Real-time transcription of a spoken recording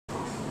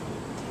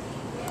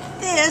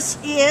This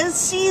is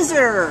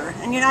Caesar,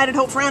 and United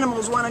Hope for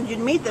Animals wanted you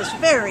to meet this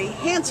very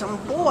handsome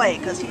boy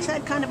because he's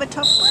had kind of a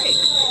tough break.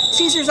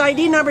 Caesar's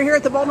ID number here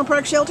at the Baldwin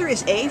Park Shelter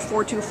is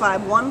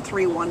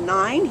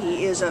A4251319.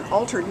 He is an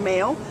altered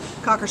male,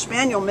 Cocker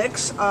Spaniel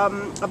mix,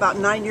 about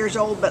 9 years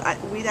old, but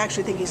we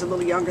actually think he's a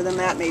little younger than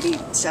that, maybe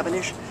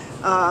 7-ish.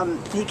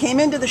 He came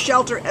into the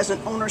shelter as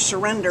an owner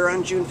surrender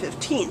on June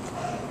 15th,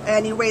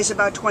 and he weighs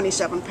about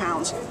 27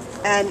 pounds.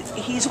 And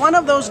he's one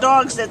of those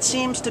dogs that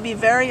seems to be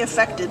very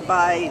affected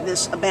by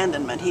this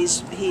abandonment.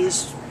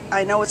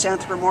 I know it's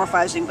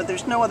anthropomorphizing, but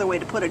there's no other way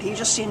to put it. He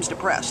just seems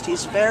depressed.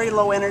 He's very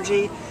low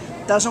energy,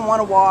 doesn't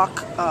want to walk,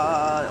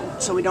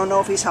 so we don't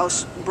know if he's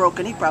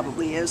housebroken. He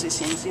probably is. He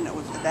seems,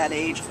 at that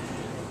age.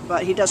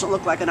 But he doesn't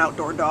look like an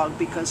outdoor dog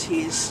because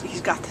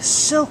he's got this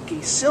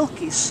silky,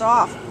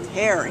 soft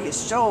hair. He's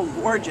so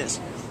gorgeous.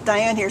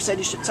 Diane here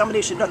said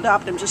somebody should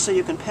adopt him just so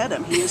you can pet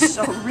him. He is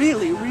so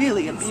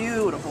really a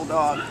beautiful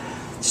dog.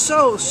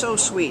 So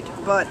sweet.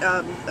 But,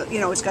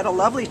 he's got a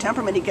lovely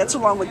temperament. He gets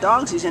along with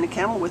dogs. He's in a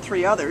kennel with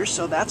 3 others,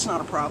 so that's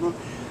not a problem.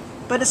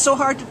 But it's so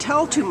hard to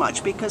tell too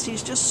much because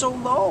he's just so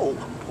low.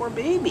 Poor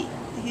baby.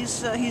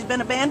 He's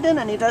been abandoned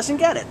and he doesn't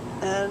get it.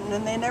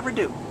 And they never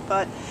do.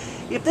 But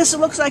if this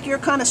looks like your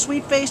kind of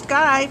sweet-faced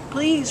guy,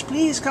 please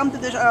come to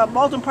the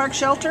Baldwin Park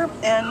Shelter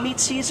and meet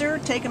Caesar.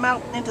 Take him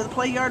out into the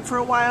play yard for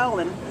a while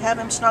and have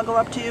him snuggle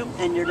up to you,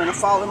 and you're going to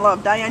fall in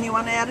love. Diane, you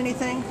want to add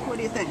anything? What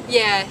do you think?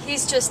 Yeah,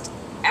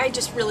 I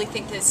just really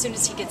think that as soon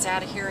as he gets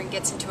out of here and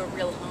gets into a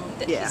real home,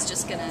 that he's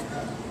just gonna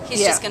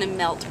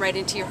melt right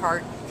into your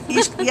heart.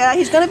 He's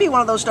gonna be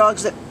one of those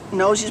dogs that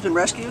knows he's been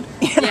rescued.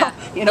 You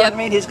know what I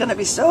mean? He's gonna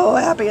be so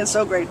happy and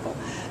so grateful.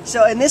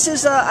 So, and this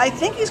is, I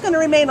think he's going to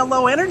remain a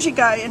low energy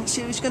guy, and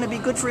so he's going to be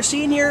good for a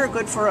senior,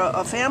 good for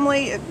a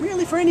family,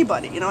 really for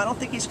anybody. I don't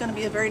think he's going to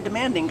be a very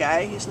demanding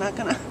guy. He's not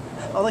going to,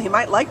 although he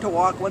might like to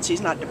walk once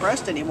he's not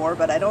depressed anymore,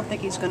 but I don't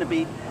think he's going to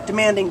be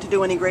demanding to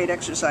do any great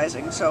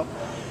exercising. So,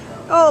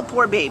 oh,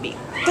 poor baby.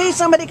 Please,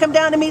 somebody come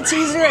down to meet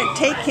Caesar and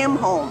take him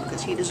home,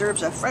 because he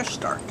deserves a fresh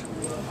start.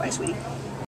 Bye, sweetie.